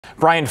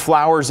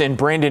Flowers and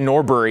Brandon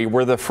Norbury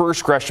were the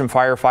first Gresham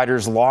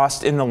firefighters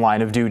lost in the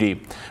line of duty.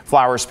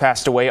 Flowers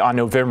passed away on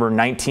November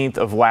 19th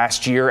of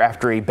last year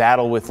after a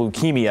battle with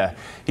leukemia.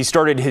 He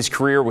started his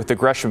career with the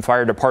Gresham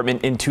Fire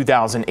Department in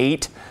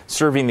 2008,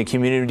 serving the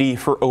community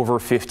for over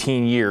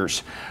 15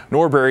 years.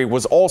 Norbury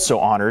was also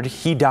honored.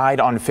 He died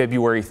on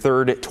February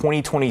 3rd,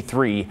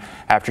 2023,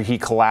 after he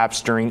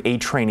collapsed during a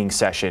training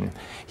session.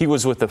 He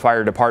was with the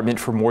fire department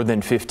for more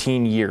than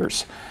 15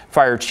 years.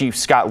 Fire Chief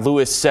Scott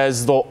Lewis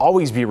says they'll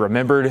always be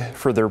remembered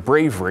for their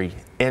bravery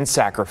and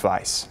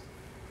sacrifice.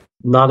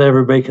 Not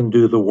everybody can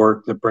do the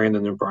work that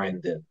Brandon and Brian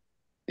did.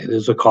 It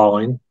is a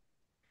calling.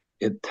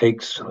 It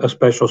takes a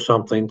special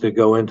something to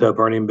go into a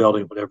burning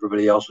building when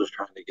everybody else is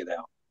trying to get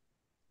out.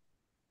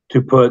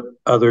 To put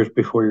others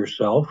before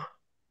yourself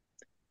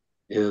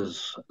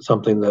is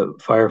something that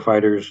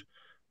firefighters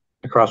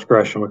across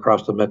Gresham,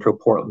 across the Metro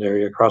Portland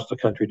area, across the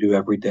country do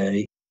every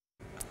day.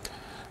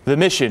 The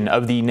mission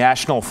of the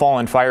National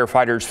Fallen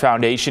Firefighters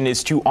Foundation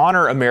is to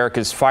honor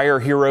America's fire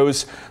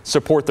heroes,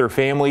 support their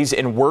families,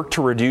 and work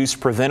to reduce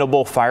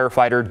preventable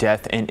firefighter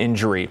death and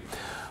injury.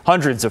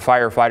 Hundreds of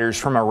firefighters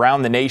from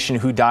around the nation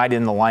who died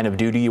in the line of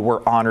duty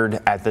were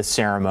honored at the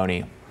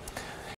ceremony.